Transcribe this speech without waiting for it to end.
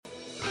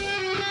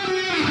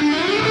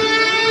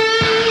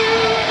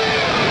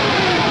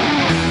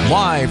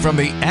Live from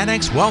the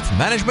Annex Wealth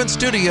Management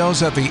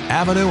Studios at the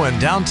Avenue in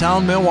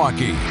downtown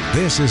Milwaukee,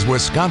 this is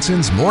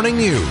Wisconsin's Morning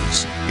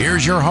News.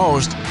 Here's your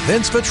host,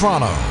 Vince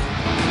Vitrano.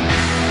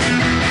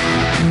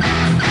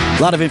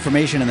 A lot of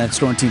information in that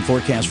storm team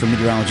forecast from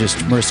meteorologist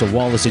Marissa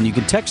Wallace, and you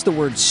can text the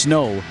word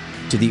snow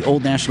to the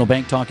Old National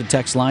Bank talk and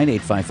text line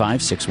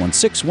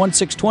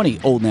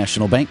 855-616-1620. Old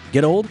National Bank.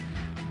 Get old?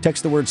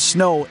 Text the word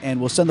snow, and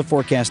we'll send the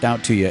forecast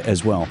out to you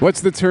as well.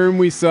 What's the term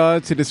we saw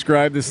to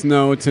describe the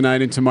snow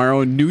tonight and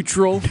tomorrow?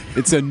 Neutral?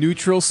 It's a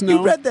neutral snow?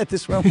 You read that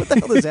this morning. What the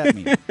hell does that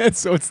mean?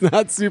 So it's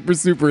not super,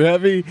 super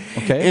heavy,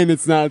 and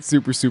it's not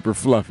super, super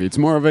fluffy. It's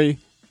more of a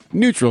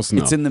neutral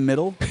snow. It's in the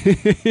middle?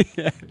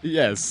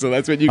 Yes, so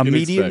that's what you can expect.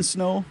 A medium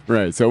snow?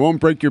 Right, so it won't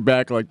break your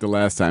back like the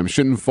last time.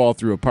 Shouldn't fall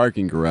through a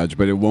parking garage,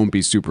 but it won't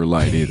be super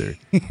light either.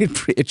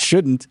 It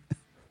shouldn't,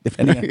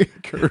 depending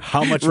on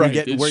how much we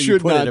get and where you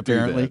put it,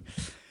 apparently.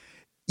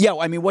 Yeah,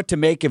 I mean, what to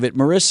make of it.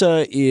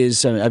 Marissa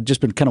is, I've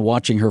just been kind of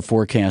watching her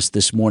forecast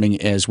this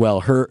morning as well.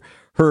 Her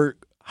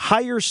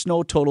higher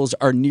snow totals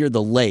are near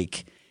the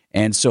lake.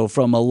 And so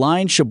from a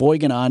line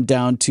Sheboygan on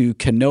down to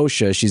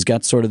Kenosha, she's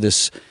got sort of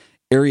this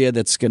area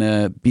that's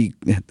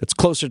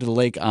closer to the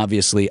lake,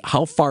 obviously.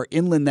 How far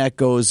inland that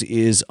goes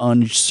is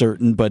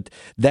uncertain, but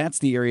that's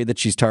the area that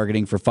she's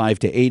targeting for 5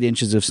 to 8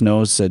 inches of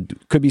snow. So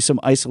could be some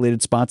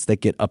isolated spots that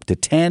get up to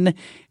 10,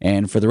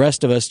 and for the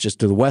rest of us,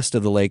 just to the west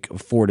of the lake,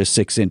 4 to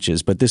 6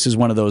 inches. But this is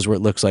one of those where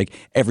it looks like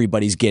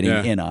everybody's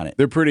getting in on it.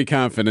 They're pretty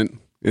confident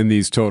in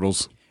these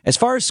totals. As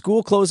far as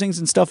school closings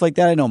and stuff like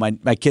that, I know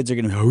my kids are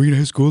going to, are we going to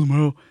have school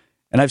tomorrow?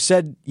 And I've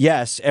said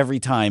yes every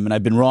time, and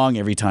I've been wrong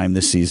every time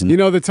this season. You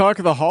know, the talk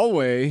of the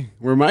hallway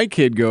where my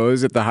kid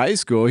goes at the high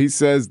school, he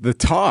says the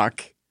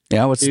talk.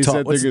 Yeah, what's the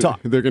talk?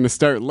 They're going to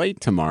start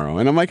late tomorrow.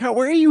 And I'm like,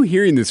 where are you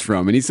hearing this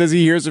from? And he says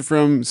he hears it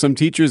from some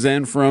teachers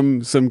and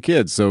from some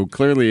kids. So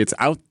clearly it's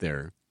out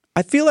there.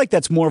 I feel like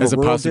that's more of a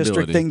rural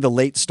district thing, the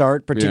late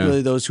start,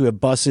 particularly those who have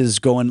buses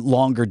going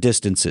longer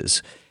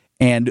distances.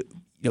 And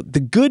the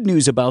good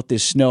news about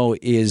this snow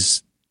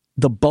is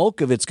the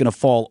bulk of it's going to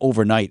fall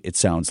overnight, it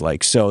sounds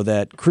like, so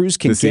that crews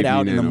can get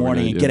out in the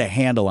morning and get a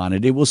handle on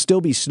it. It will still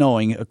be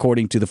snowing,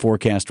 according to the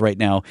forecast right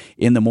now,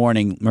 in the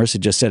morning. Marissa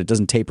just said it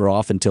doesn't taper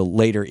off until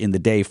later in the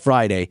day,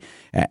 Friday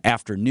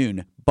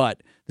afternoon.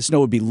 But the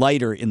snow would be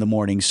lighter in the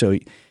morning, so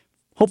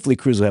hopefully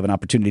crews will have an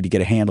opportunity to get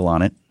a handle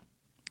on it.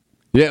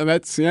 Yeah,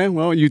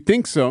 well, you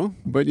think so,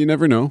 but you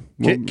never know.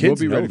 We'll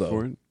be ready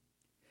for it.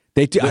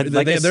 They're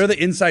the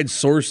inside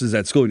sources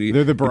at school.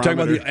 They're the barometer.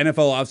 You're talking about the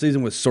NFL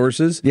offseason with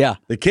sources. Yeah.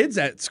 The kids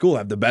at school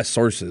have the best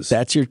sources.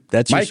 That's your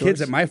my source?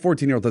 kids, my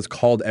 14-year-old has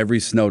called every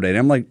snow day. And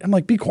I'm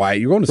like, be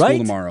quiet. You're going to school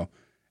tomorrow.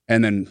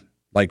 And then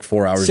like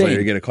 4 hours later,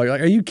 you get a call. You're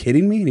like, are you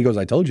kidding me? And he goes,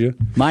 I told you.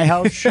 My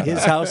house,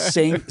 his house,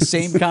 same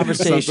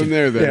conversation. Something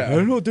there. Yeah. I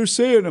don't know what they're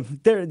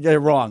saying.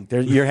 They're wrong.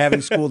 You're having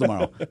school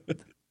tomorrow.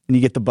 And you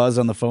get the buzz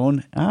on the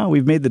phone.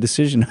 We've made the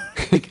decision.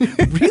 Like,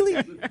 really?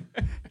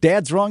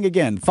 Dad's wrong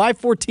again.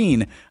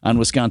 5:14 on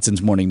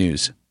Wisconsin's Morning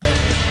News.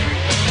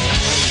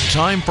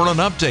 Time for an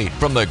update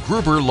from the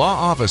Gruber Law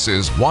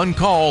Office's One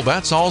Call,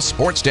 That's All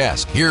Sports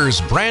Desk. Here's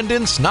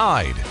Brandon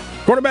Snide.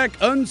 Quarterback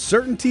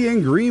uncertainty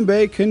in Green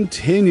Bay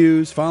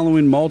continues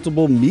following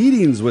multiple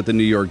meetings with the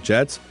New York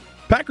Jets.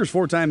 Packers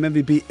 4-time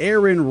MVP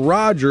Aaron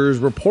Rodgers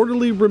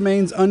reportedly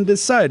remains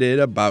undecided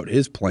about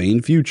his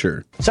playing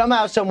future.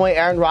 Somehow, some way,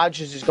 Aaron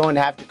Rodgers is going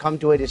to have to come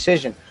to a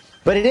decision.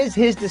 But it is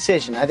his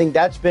decision. I think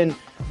that's been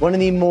one of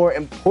the more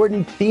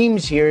important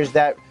themes here, is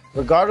that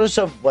regardless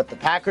of what the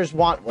Packers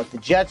want, what the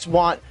Jets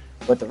want,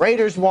 what the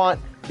Raiders want,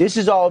 this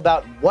is all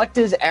about what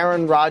does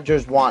Aaron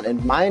Rodgers want.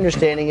 And my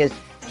understanding is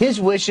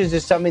his wishes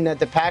is something that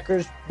the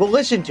Packers will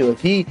listen to.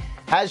 If he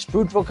has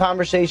fruitful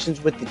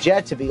conversations with the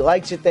Jets, if he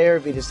likes it there,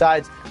 if he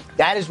decides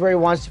that is where he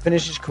wants to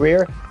finish his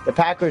career, the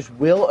Packers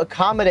will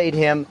accommodate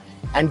him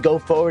and go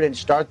forward and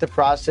start the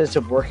process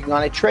of working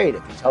on a trade.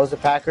 If he tells the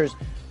Packers,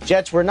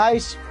 Jets were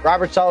nice,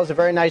 Robert Saleh is a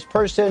very nice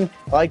person,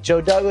 I like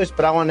Joe Douglas,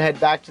 but I want to head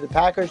back to the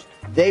Packers,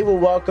 they will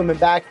welcome him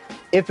back.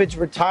 If it's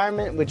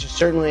retirement, which is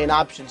certainly an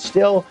option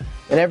still,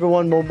 then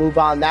everyone will move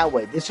on that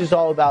way. This is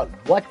all about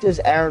what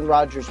does Aaron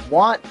Rodgers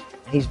want.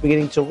 He's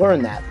beginning to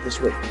learn that this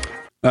week.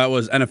 That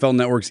was NFL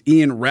Network's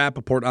Ian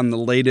Rappaport on the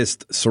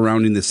latest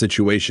surrounding the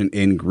situation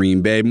in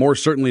Green Bay. More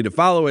certainly to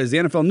follow as the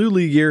NFL new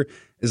league year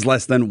is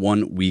less than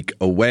 1 week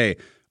away.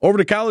 Over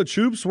to college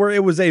hoops, where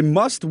it was a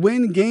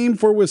must-win game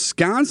for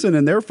Wisconsin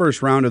in their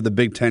first round of the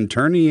Big Ten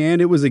tourney,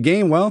 and it was a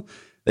game, well,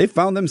 they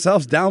found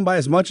themselves down by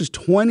as much as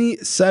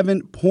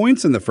 27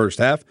 points in the first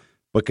half,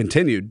 but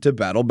continued to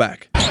battle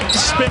back.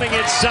 Spinning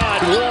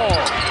inside, Wall.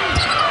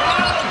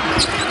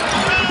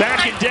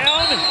 Backing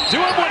down,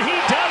 doing what he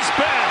does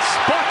best.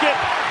 Bucket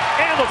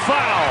and the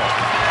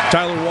foul.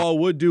 Tyler Wall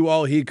would do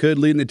all he could,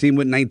 leading the team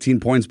with 19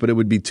 points, but it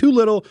would be too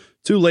little,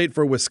 too late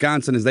for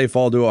Wisconsin as they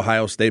fall to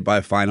Ohio State by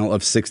a final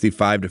of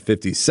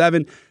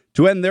 65-57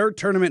 to end their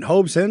tournament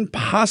hopes and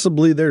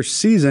possibly their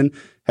season.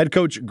 head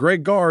coach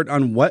Greg Gard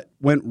on what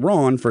went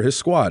wrong for his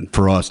squad.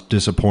 For us,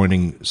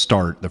 disappointing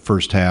start. The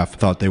first half,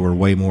 thought they were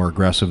way more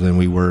aggressive than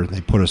we were.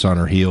 They put us on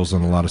our heels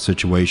in a lot of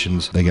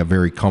situations. They got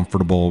very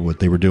comfortable with what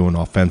they were doing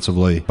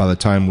offensively. By the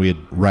time we had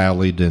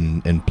rallied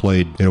and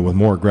played with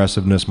more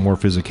aggressiveness, more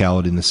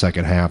physicality in the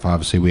second half,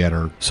 obviously we had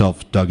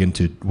ourselves dug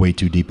into way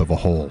too deep of a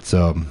hole.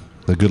 So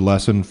a good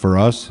lesson for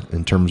us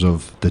in terms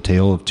of the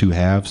tale of two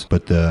halves,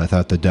 but I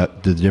thought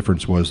the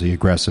difference was the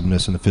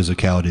aggressiveness and the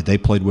physicality they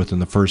played with in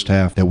the first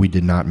half that we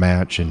did not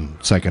match. And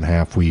second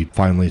half, we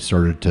finally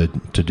started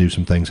to do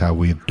some things how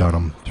we've done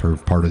them for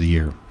part of the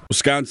year.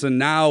 Wisconsin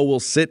now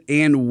will sit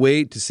and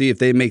wait to see if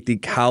they make the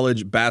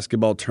college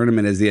basketball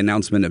tournament, as the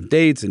announcement of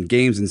dates and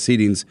games and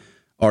seedings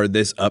are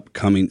this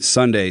upcoming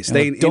Sunday.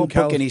 Don't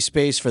book any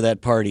space for that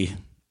party.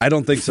 I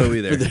don't think so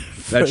either.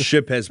 That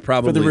ship has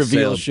probably for the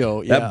reveal sailed.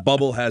 show. Yeah. That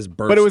bubble has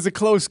burst. But it was a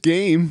close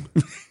game.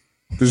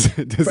 Does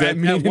that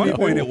mean at one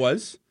point it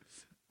was?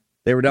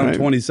 They were down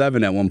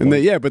 27 at one point.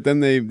 And but then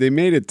they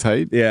made it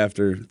tight. Yeah,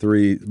 after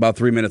about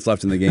 3 minutes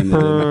left in the game.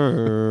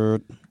 We're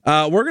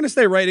going to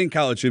stay right in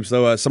college hoops,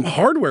 though. Some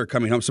hardware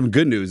coming home. Some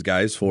good news,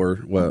 guys, for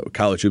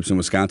college hoops in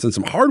Wisconsin.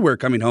 Some hardware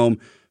coming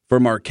home for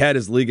Marquette,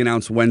 as league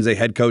announced Wednesday.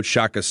 Head coach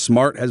Shaka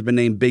Smart has been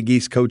named Big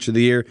East Coach of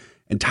the Year,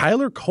 and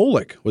Tyler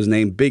Kolek was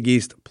named Big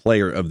East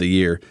Player of the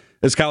Year.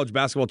 This college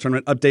basketball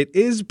tournament update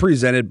is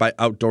presented by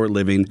Outdoor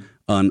Living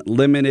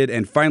Unlimited.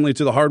 And finally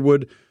to the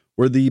hardwood,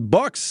 where the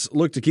Bucks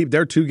look to keep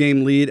their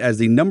 2-game lead as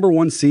the number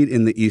 1 seed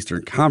in the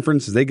Eastern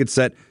Conference, as they get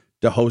set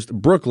to host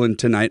Brooklyn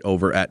tonight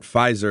over at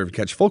Fiserv.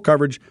 Catch full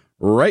coverage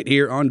right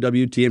here on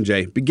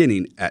WTMJ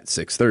beginning at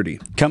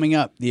 6:30. Coming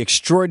up, the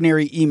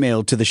extraordinary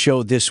email to the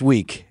show this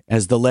week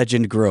as the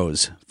legend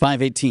grows.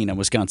 5:18 on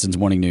Wisconsin's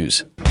Morning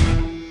News.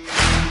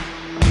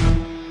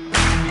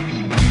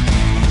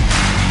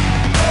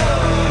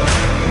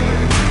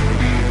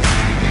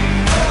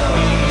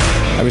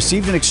 I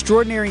received an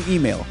extraordinary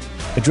email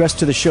addressed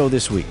to the show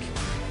this week.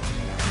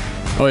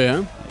 Oh,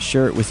 yeah? I'll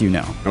share it with you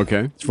now.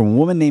 Okay. It's from a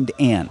woman named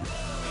Ann.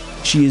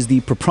 She is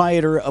the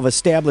proprietor of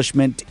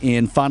establishment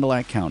in Fond du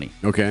Lac County.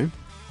 Okay.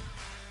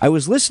 I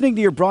was listening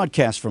to your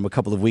broadcast from a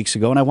couple of weeks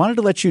ago, and I wanted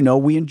to let you know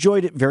we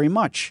enjoyed it very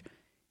much.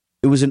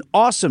 It was an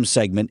awesome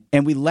segment,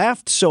 and we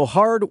laughed so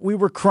hard we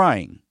were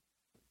crying.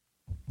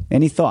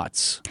 Any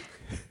thoughts?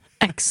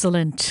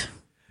 Excellent.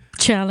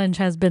 Challenge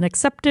has been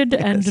accepted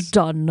and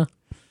done.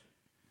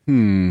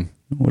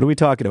 What are we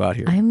talking about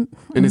here? An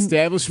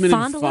establishment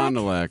in Fond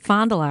du Lac.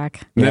 Fond du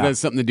Lac. That has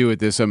something to do with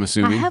this, I'm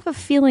assuming. I have a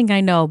feeling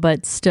I know,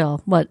 but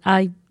still. So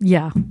I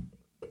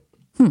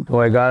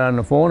got on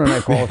the phone and I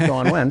called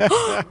Shawn Wendt.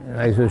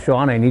 And I said,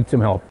 Shawn, I need some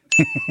help.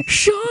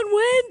 Shawn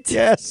Wendt!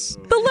 Yes.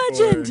 The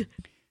legend!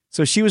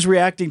 So she was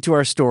reacting to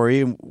our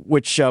story,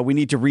 which we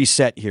need to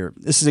reset here.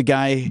 This is a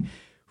guy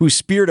who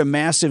speared a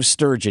massive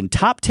sturgeon,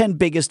 top 10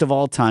 biggest of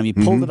all time. He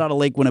pulled it out of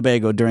Lake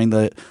Winnebago during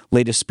the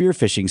latest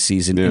spearfishing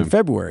season in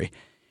February.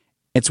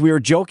 And so we were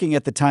joking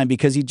at the time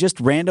because he just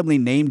randomly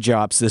name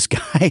drops this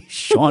guy,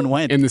 Shawn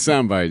Wendt. In the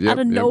soundbite, out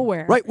of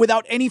nowhere. Right,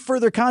 without any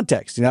further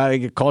context. I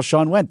could call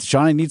Shawn Wendt.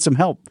 Shawn, I need some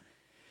help.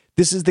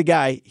 This is the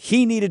guy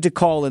he needed to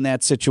call in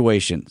that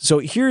situation. So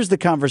here's the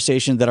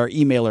conversation that our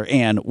emailer,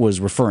 Ann, was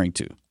referring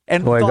to.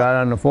 And so I got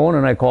on the phone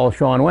and I called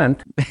Shawn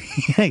Wendt.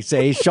 I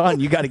say, hey, Shawn,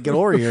 you got to get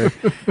over here.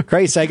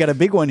 Christ, I got a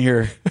big one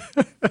here.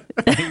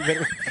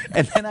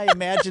 And then I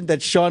imagined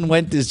that Shawn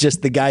Wendt is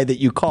just the guy that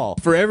you call.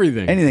 For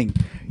everything. Anything.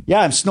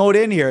 Yeah, I'm snowed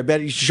in here. I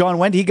bet Shawn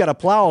Wendt, he got a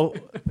plow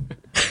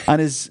on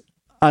his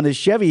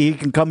Chevy. He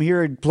can come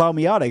here and plow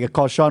me out. I got to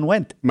call Shawn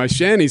Wendt. My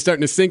shanty's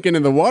starting to sink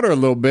into the water a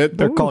little bit.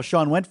 Better call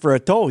Shawn Wendt for a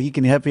tow. He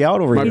can help you out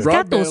over here. He's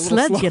got those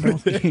sleds, you know.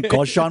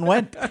 Call Shawn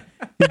Wendt.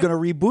 He's going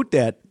to reboot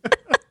that.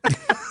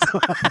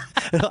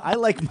 I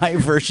like my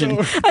version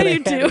that I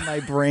had in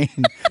my brain.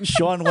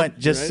 Shawn Wendt,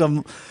 just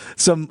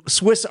some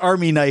Swiss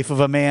Army knife of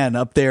a man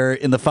up there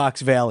in the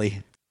Fox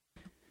Valley.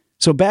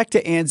 So back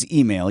to Ann's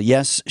email.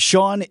 Yes,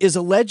 Shawn is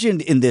a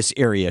legend in this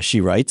area, she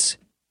writes.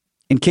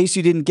 In case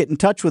you didn't get in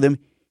touch with him,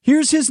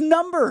 here's his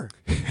number.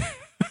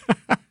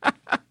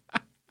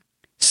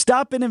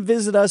 Stop in and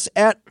visit us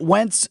at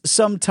Wentz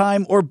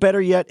sometime, or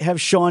better yet, have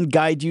Shawn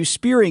guide you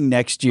spearing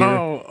next year.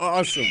 Oh,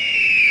 awesome.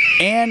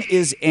 Ann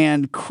is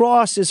Ann.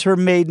 Cross is her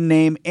maiden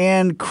name.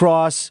 Ann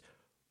Cross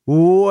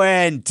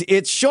Wendt.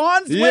 It's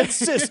Shawn's Wendt's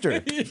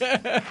sister.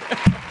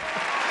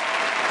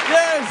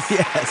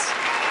 Yes.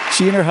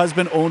 She and her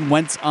husband own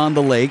Wentz on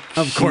the Lake.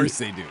 Of course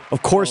they do.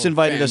 Of course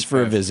invited us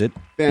for a visit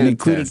and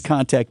included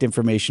contact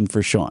information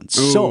for Shawn.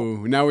 Ooh, so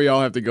now we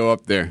all have to go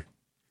up there.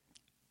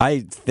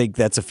 I think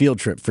that's a field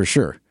trip for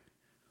sure.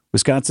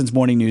 Wisconsin's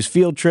Morning News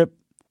field trip.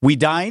 We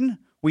dine.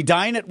 We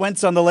dine at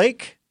Wentz on the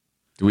Lake.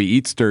 Do we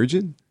eat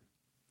sturgeon?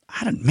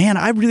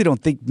 I really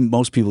don't think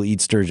most people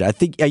eat sturgeon. I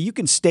think you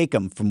can steak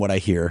them from what I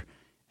hear,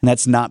 and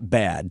that's not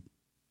bad.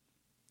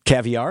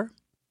 Caviar?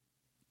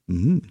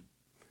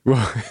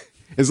 Well,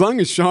 as long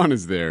as Shawn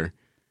is there.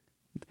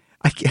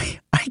 I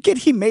get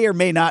he may or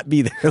may not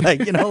be there. We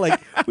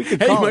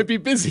could Hey, call he might be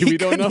busy. We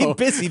don't know. He could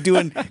be busy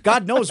doing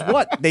God knows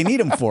what they need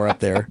him for up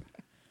there.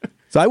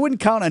 So I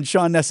wouldn't count on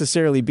Shawn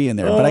necessarily being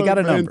there, but I got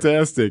a number.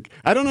 Fantastic.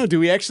 I don't know. Do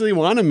we actually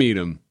want to meet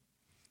him?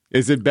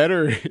 Is it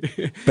better?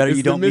 Better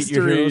you don't meet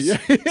your heroes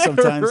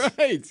sometimes.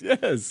 Right,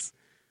 yes.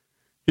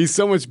 He's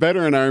so much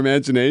better in our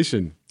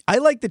imagination. I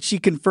like that she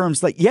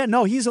confirms, like, yeah,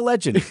 no, he's a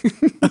legend.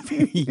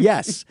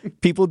 Yes,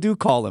 people do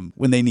call him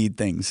when they need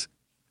things.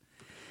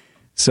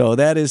 So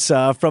that is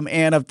from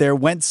Ann up there.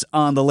 Wentz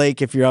on the Lake,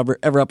 if you're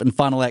ever up in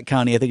Fond du Lac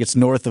County. I think it's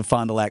north of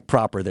Fond du Lac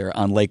proper there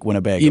on Lake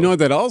Winnebago. You know what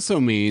that also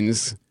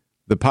means?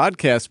 The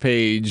podcast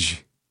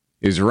page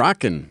is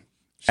rocking.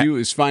 She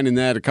was finding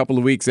that a couple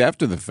of weeks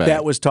after the fact.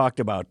 That was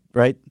talked about,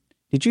 right?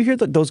 Did you hear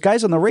that those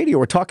guys on the radio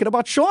were talking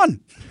about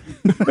Shawn?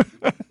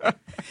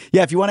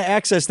 Yeah, if you want to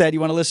access that, you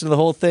want to listen to the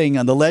whole thing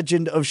on The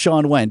Legend of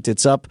Shawn Wendt,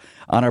 it's up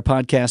on our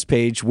podcast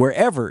page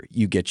wherever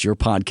you get your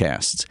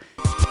podcasts.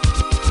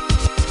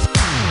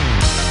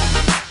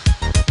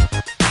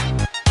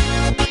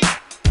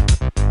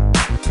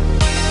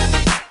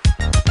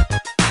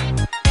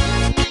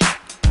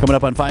 Coming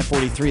up on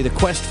 543, the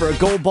quest for a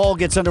gold ball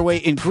gets underway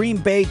in Green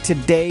Bay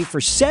today for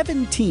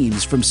 7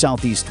 teams from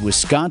southeast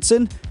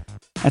Wisconsin.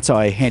 That's how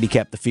I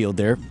handicap the field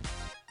there.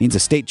 Means a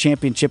state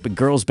championship in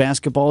girls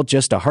basketball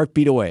just a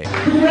heartbeat away.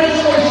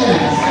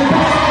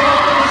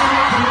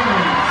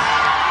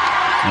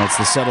 And it's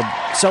the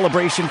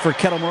celebration for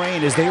Kettle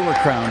Moraine as they were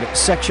crowned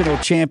sectional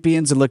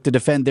champions and look to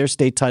defend their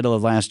state title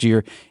of last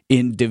year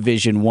in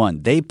Division I.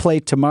 They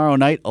play tomorrow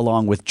night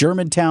along with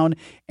Germantown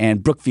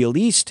and Brookfield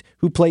East,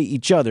 who play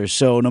each other.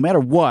 So no matter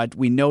what,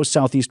 we know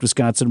Southeast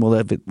Wisconsin will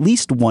have at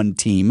least one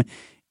team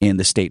in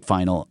the state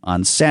final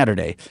on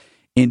Saturday.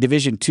 In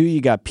Division II, you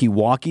got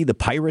Pewaukee, the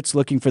Pirates,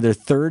 looking for their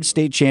 3rd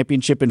state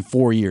championship in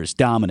 4 years.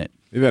 Dominant.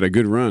 They've had a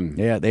good run.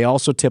 Yeah, they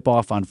also tip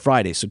off on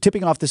Friday. So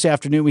tipping off this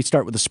afternoon, we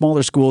start with the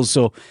smaller schools.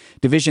 So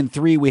Division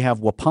III, we have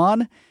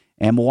Waupun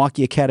and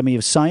Milwaukee Academy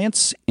of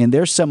Science in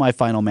their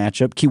semifinal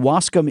matchup.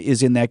 Kewaskum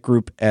is in that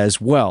group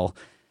as well.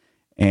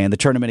 And the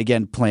tournament,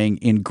 again, playing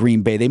in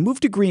Green Bay. They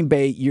moved to Green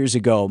Bay years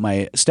ago.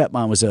 My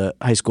stepmom was a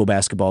high school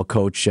basketball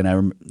coach,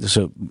 and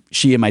so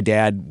she and my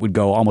dad would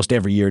go almost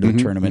every year to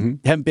the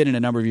tournament. Haven't been in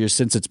a number of years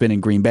since it's been in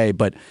Green Bay,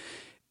 but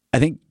I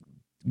think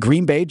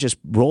Green Bay just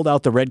rolled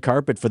out the red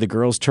carpet for the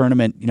girls'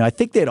 tournament. You know, I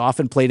think they'd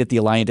often played at the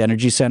Alliant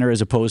Energy Center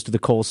as opposed to the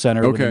Kohl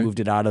Center when they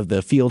moved it out of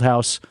the field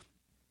house.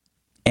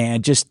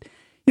 And just,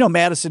 you know,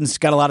 Madison's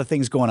got a lot of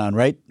things going on,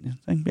 right?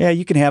 Yeah,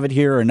 you can have it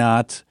here or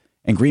not.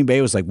 And Green Bay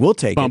was like, we'll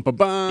take it.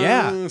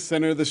 Yeah.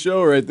 Center of the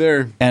show right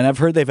there. And I've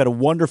heard they've had a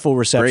wonderful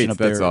reception up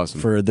there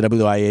awesome. For the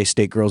WIA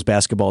State Girls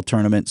Basketball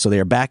Tournament. So they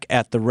are back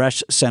at the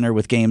Resch Center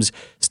with games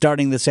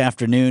starting this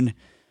afternoon.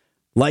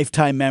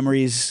 Lifetime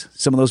memories.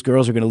 Some of those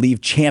girls are going to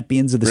leave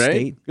champions of the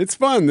state. It's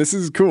fun. This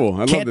is cool. I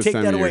love this time of year. Can't take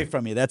that away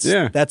from you.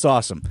 That's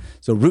awesome.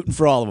 So rooting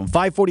for all of them.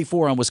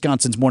 544 on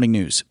Wisconsin's Morning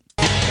News.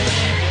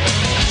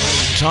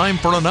 Time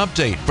for an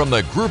update from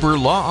the Gruber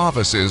Law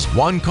Office's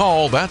One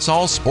Call, That's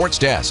All Sports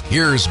Desk.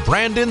 Here's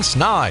Brandon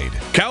Snide.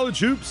 College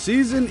hoop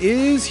season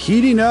is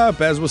heating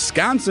up as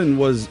Wisconsin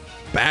was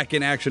back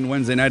in action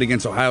Wednesday night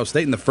against Ohio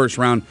State in the first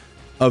round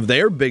of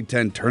their Big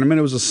Ten tournament.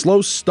 It was a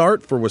slow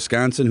start for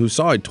Wisconsin, who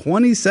saw a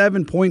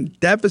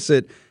 27-point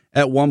deficit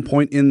at one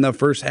point in the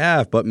first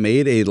half, but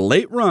made a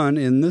late run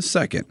in the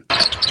second.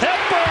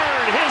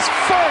 Hepburn, his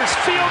first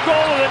field goal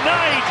of the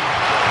night,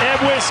 and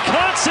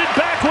Wisconsin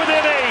back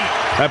within 8.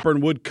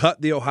 Hepburn would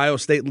cut the Ohio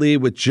State lead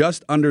with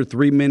just under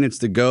 3 minutes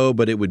to go,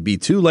 but it would be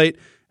too late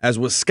as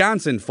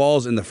Wisconsin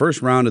falls in the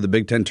first round of the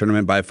Big Ten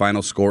tournament by a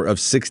final score of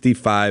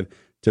 65-57.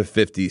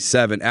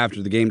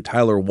 After the game,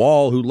 Tyler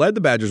Wall, who led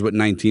the Badgers with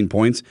 19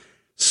 points,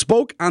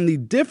 spoke on the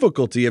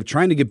difficulty of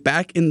trying to get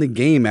back in the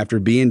game after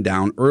being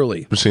down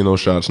early. Seeing those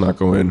shots not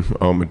go in,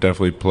 it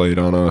definitely played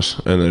on us,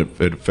 and it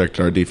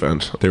affected our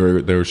defense. They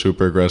were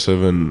super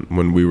aggressive, and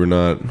when we were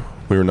not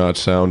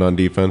sound on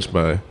defense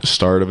by the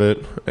start of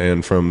it,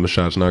 and from the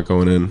shots not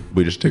going in,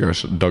 we just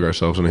dug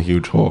ourselves in a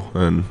huge hole,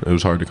 and it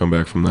was hard to come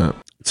back from that.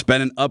 It's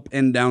been an up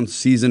and down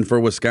season for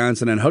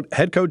Wisconsin, and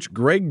head coach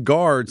Greg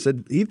Gard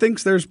said he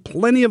thinks there's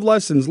plenty of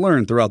lessons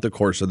learned throughout the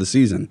course of the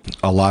season.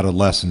 A lot of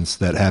lessons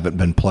that haven't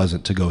been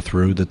pleasant to go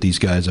through that these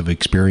guys have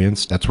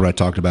experienced. That's what I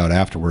talked about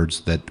afterwards,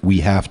 that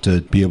we have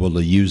to be able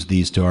to use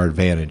these to our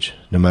advantage,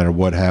 no matter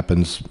what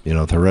happens,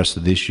 the rest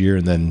of this year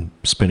and then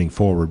spinning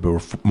forward. But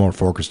we're more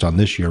focused on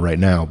this year right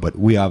now. But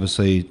we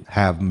obviously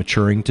have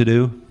maturing to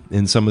do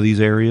in some of these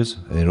areas,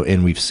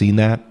 and we've seen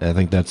that. I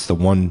think that's the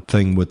one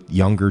thing with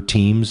younger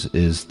teams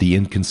is the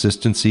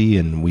inconsistency,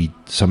 and we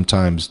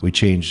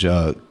change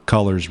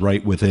colors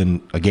right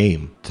within a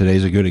game.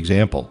 Today's a good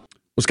example.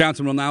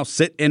 Wisconsin will now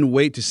sit and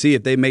wait to see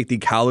if they make the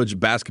college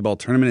basketball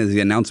tournament, as the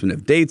announcement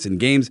of dates and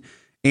games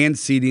and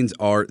seedings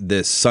are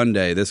this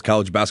Sunday. This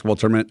college basketball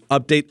tournament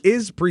update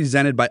is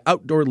presented by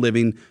Outdoor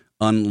Living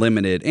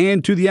Unlimited.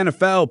 And to the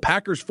NFL,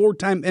 Packers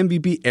 4-time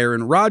MVP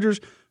Aaron Rodgers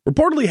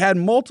reportedly had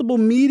multiple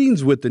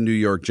meetings with the New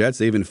York Jets.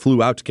 They even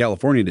flew out to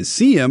California to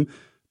see him.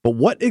 But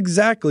what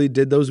exactly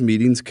did those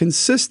meetings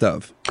consist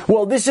of?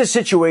 Well, this is a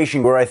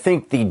situation where I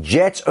think the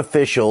Jets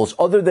officials,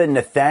 other than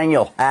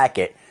Nathaniel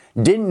Hackett,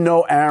 didn't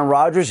know Aaron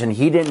Rodgers and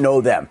he didn't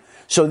know them.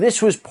 So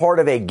this was part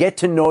of a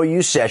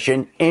get-to-know-you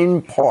session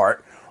in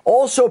part.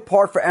 Also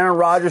part for Aaron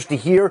Rodgers to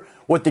hear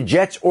what the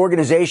Jets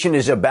organization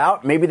is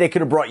about. Maybe they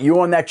could have brought you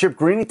on that, Chip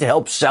Greeny, to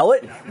help sell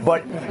it.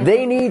 But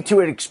they need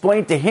to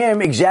explain to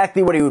him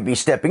exactly what he would be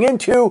stepping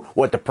into,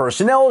 what the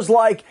personnel is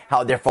like,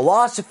 how their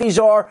philosophies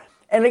are.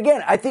 And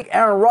again, I think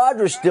Aaron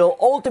Rodgers still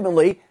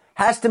ultimately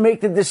has to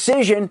make the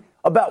decision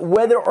about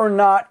whether or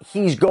not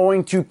he's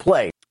going to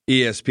play.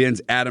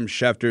 ESPN's Adam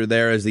Schefter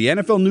there as the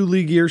NFL new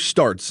league year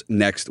starts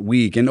next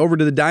week. And over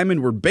to the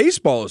Diamond where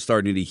baseball is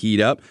starting to heat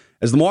up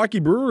as the Milwaukee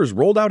Brewers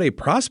rolled out a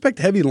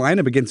prospect-heavy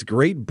lineup against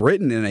Great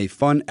Britain in a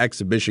fun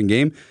exhibition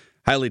game.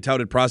 Highly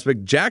touted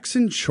prospect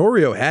Jackson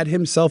Chourio had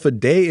himself a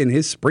day in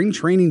his spring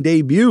training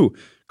debut,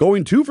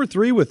 going 2 for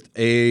 3 with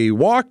a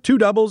walk, 2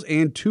 doubles,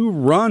 and 2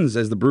 runs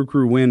as the Brew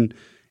Crew win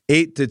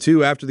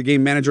 8-2 after the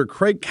game. Manager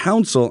Craig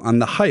Counsell on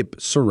the hype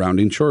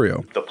surrounding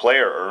Chourio. The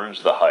player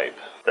earns the hype.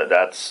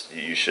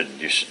 You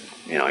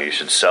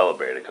should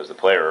celebrate it because the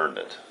player earned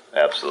it.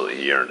 Absolutely,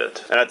 he earned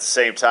it. And at the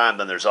same time,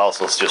 then there's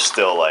also just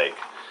still like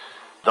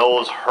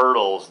those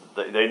hurdles.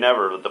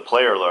 The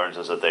player learns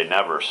is that they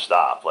never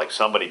stop. Like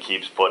somebody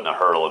keeps putting a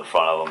hurdle in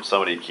front of them,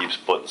 somebody keeps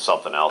putting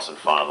something else in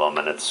front of them,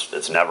 and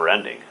it's never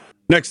ending.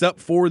 Next up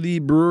for the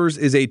Brewers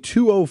is a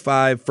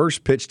 2:05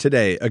 first pitch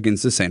today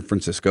against the San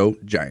Francisco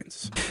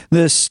Giants.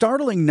 The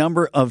startling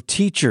number of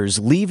teachers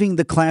leaving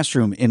the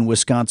classroom in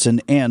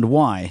Wisconsin and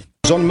why.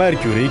 John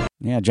Mercury.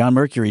 Yeah, John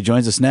Mercury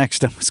joins us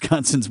next on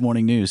Wisconsin's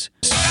Morning News.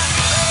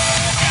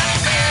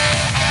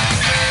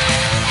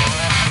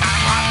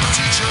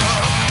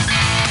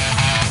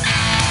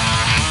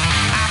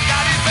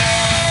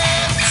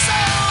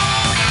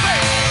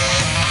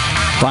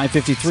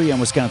 5:53 on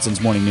Wisconsin's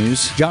Morning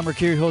News. John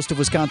Mercure, host of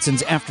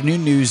Wisconsin's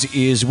Afternoon News,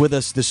 is with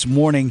us this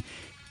morning.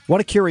 I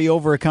want to carry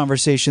over a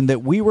conversation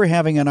that we were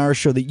having on our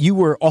show that you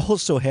were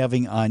also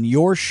having on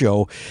your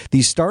show.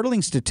 These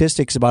startling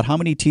statistics about how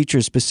many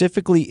teachers,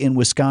 specifically in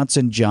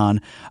Wisconsin,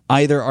 John,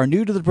 either are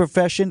new to the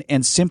profession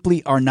and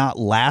simply are not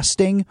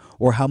lasting,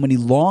 or how many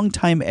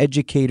longtime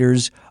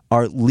educators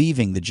are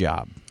leaving the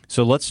job.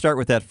 So let's start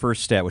with that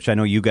first stat, which I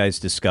know you guys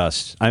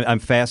discussed. I'm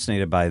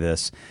fascinated by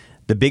this.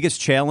 The biggest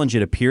challenge,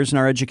 it appears, in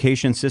our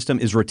education system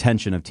is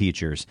retention of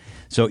teachers.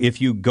 So if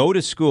you go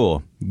to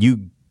school,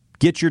 you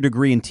get your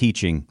degree in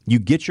teaching, you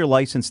get your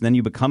license, and then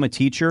you become a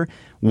teacher,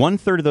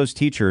 1/3 of those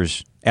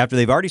teachers, after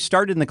they've already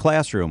started in the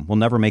classroom, will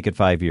never make it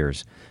 5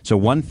 years. So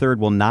 1/3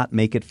 will not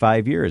make it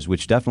 5 years,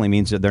 which definitely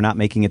means that they're not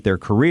making it their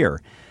career.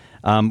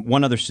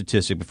 One other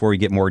statistic before we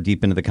get more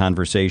deep into the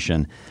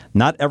conversation.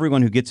 Not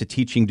everyone who gets a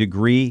teaching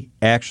degree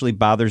actually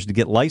bothers to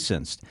get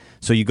licensed.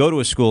 So you go to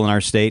a school in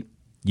our state,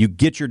 you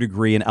get your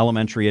degree in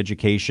elementary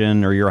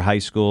education or your high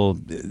school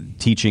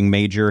teaching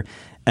major,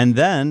 and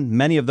then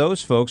many of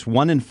those folks,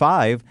 1 in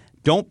 5,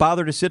 don't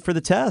bother to sit for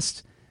the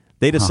test.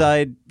 They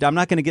decide, I'm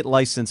not going to get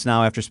licensed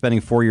now after spending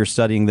 4 years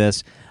studying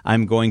this.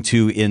 I'm going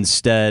to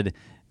instead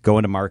go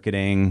into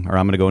marketing, or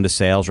I'm going to go into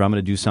sales, or I'm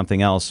going to do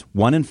something else.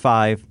 1 in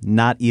 5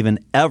 not even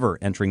ever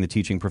entering the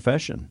teaching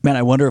profession. Man,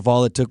 I wonder if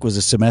all it took was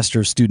a semester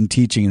of student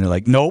teaching, and they're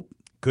like, nope.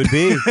 Could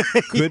be.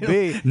 Could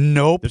be.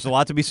 Nope. There's a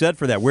lot to be said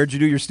for that. Where'd you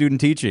do your student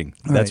teaching?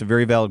 That's a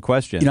very valid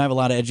question. You know, I have a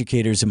lot of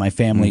educators in my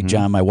family,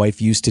 John. My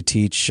wife used to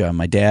teach.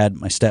 My dad,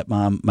 my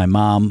stepmom, my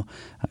mom,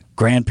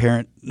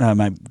 grandparent,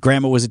 my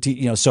grandma was a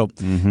teacher. So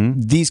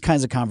these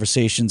kinds of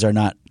conversations are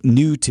not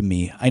new to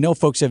me. I know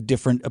folks have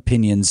different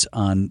opinions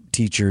on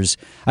teachers.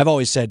 I've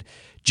always said,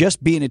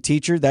 just being a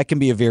teacher, that can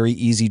be a very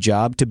easy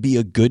job. To be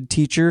a good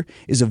teacher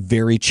is a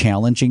very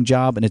challenging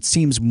job, and it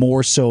seems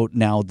more so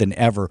now than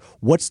ever.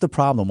 What's the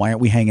problem? Why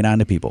aren't we hanging on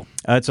to people?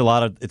 It's a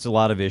lot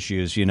of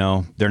issues. You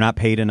know, they're not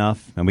paid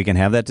enough, and we can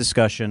have that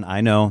discussion.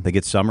 I know they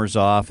get summers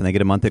off and they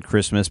get a month at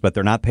Christmas, but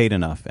they're not paid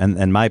enough.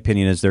 And my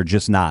opinion is they're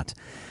just not.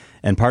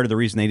 And part of the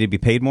reason they need to be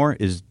paid more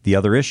is the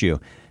other issue: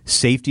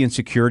 safety and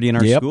security in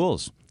our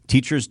schools.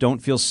 Teachers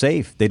don't feel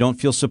safe. They don't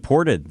feel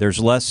supported. There's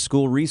less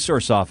school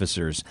resource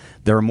officers.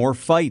 There are more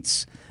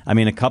fights. I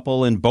mean, a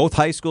couple in both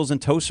high schools in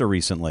Tosa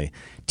recently.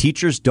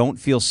 Teachers don't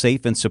feel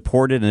safe and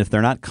supported, and if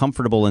they're not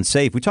comfortable and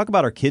safe, we talk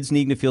about our kids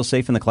needing to feel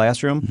safe in the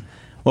classroom.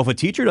 Well, if a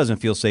teacher doesn't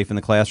feel safe in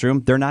the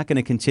classroom, they're not going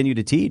to continue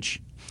to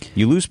teach.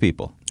 You lose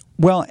people.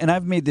 Well, and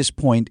I've made this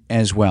point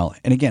as well.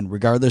 And again,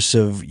 regardless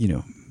of,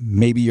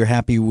 maybe you're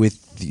happy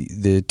with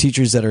the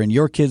teachers that are in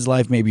your kid's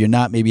life, maybe you're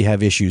not, maybe you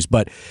have issues,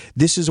 but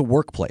this is a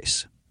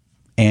workplace.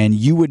 And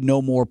you would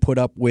no more put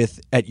up with,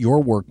 at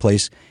your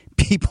workplace,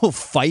 people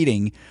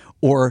fighting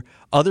or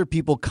other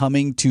people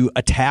coming to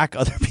attack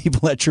other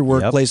people at your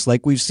workplace,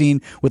 like we've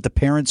seen with the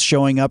parents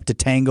showing up to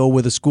tango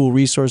with a school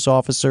resource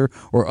officer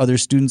or other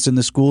students in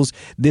the schools.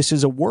 This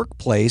is a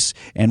workplace,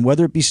 and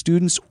whether it be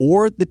students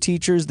or the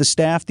teachers, the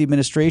staff, the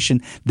administration,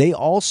 they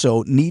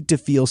also need to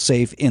feel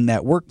safe in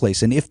that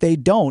workplace. And if they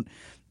don't,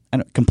 I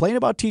don't complain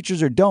about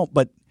teachers or don't,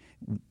 but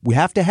we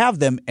have to have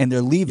them, and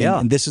they're leaving,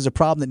 and this is a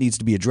problem that needs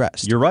to be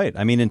addressed. You're right.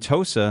 I mean, in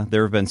Tosa,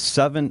 there have been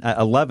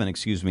 11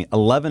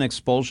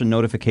 expulsion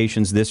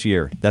notifications this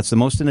year. That's the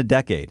most in a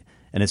decade,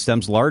 and it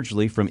stems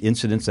largely from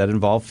incidents that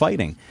involve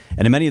fighting.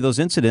 And in many of those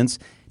incidents,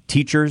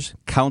 teachers,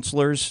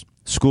 counselors,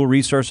 school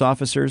resource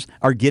officers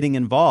are getting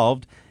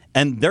involved,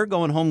 and they're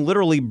going home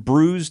literally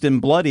bruised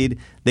and bloodied.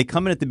 They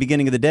come in at the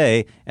beginning of the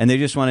day, and they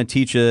just want to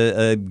teach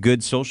a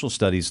good social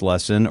studies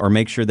lesson or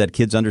make sure that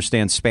kids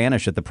understand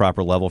Spanish at the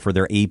proper level for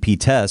their AP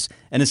tests,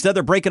 and instead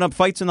they're breaking up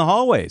fights in the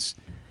hallways.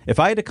 If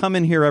I had to come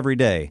in here every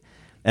day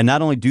and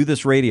not only do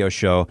this radio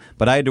show,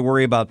 but I had to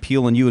worry about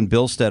peeling you and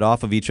Billstead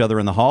off of each other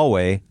in the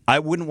hallway, I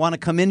wouldn't want to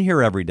come in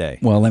here every day.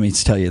 Well, let me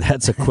tell you,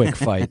 that's a quick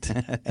fight.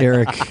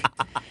 Eric,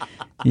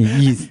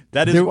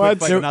 that is a quick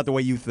fight, not the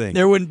way you think.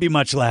 There wouldn't be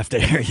much laughter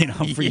there,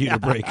 for you to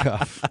break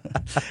off.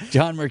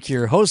 John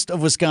Mercure, host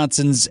of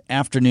Wisconsin's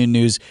Afternoon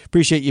News.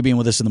 Appreciate you being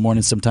with us in the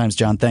morning sometimes,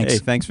 John. Thanks. Hey,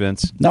 thanks,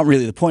 Vince. Not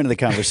really the point of the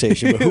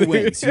conversation, but who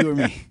wins, you or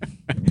me?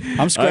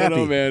 I'm scrappy. I don't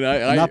know, man.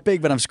 I'm not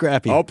big, but I'm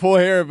scrappy. I'll pull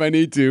hair if I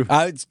need to.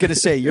 I was going to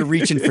say, you're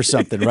reaching for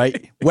something,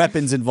 right?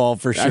 Weapons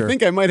involved for sure. I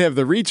think I might have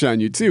the reach on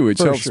you, too, which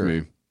helps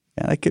me.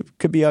 Yeah, that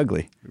could be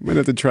ugly. I might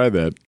have to try that.